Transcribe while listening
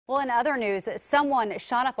Well, in other news, someone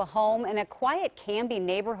shot up a home in a quiet Canby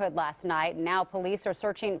neighborhood last night. Now police are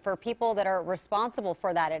searching for people that are responsible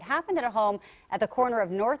for that. It happened at a home at the corner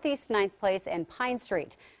of Northeast 9th Place and Pine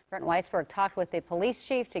Street. Brent Weisberg talked with the police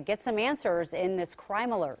chief to get some answers in this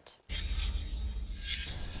crime alert.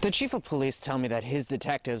 The chief of police tell me that his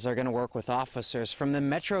detectives are going to work with officers from the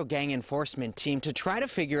Metro Gang Enforcement Team to try to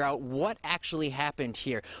figure out what actually happened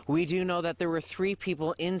here. We do know that there were 3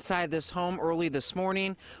 people inside this home early this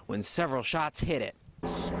morning when several shots hit it.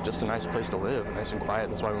 It's just a nice place to live, nice and quiet.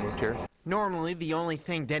 That's why we moved here. Normally, the only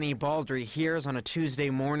thing Denny Baldry hears on a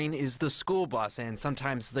Tuesday morning is the school bus and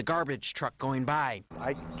sometimes the garbage truck going by.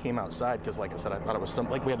 I came outside because, like I said, I thought it was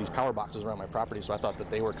something, like we have these power boxes around my property, so I thought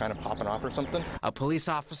that they were kind of popping off or something. A police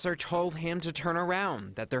officer told him to turn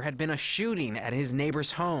around, that there had been a shooting at his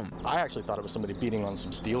neighbor's home. I actually thought it was somebody beating on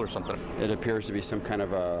some steel or something. It appears to be some kind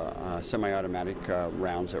of a semi-automatic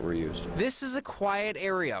rounds that were used. This is a quiet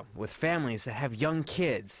area with families that have young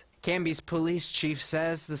kids. Canby's police chief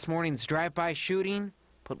says this morning's drive-by shooting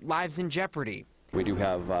put lives in jeopardy. We do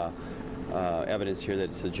have evidence here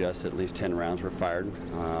that suggests at least 10 rounds were fired,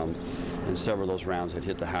 and several of those rounds had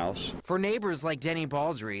hit the house. For neighbors like Denny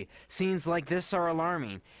Baldry, scenes like this are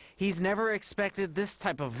alarming. He's never expected this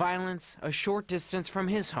type of violence a short distance from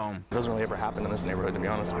his home. It doesn't really ever happen in this neighborhood, to be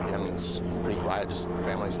honest with you. I mean, it's pretty quiet, just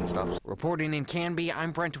families and stuff. Reporting in Canby,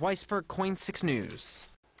 I'm Brent Weisberg, KOIN 6 News.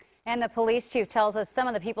 And the police chief tells us some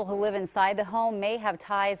of the people who live inside the home may have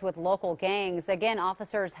ties with local gangs. Again,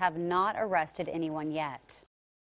 officers have not arrested anyone yet.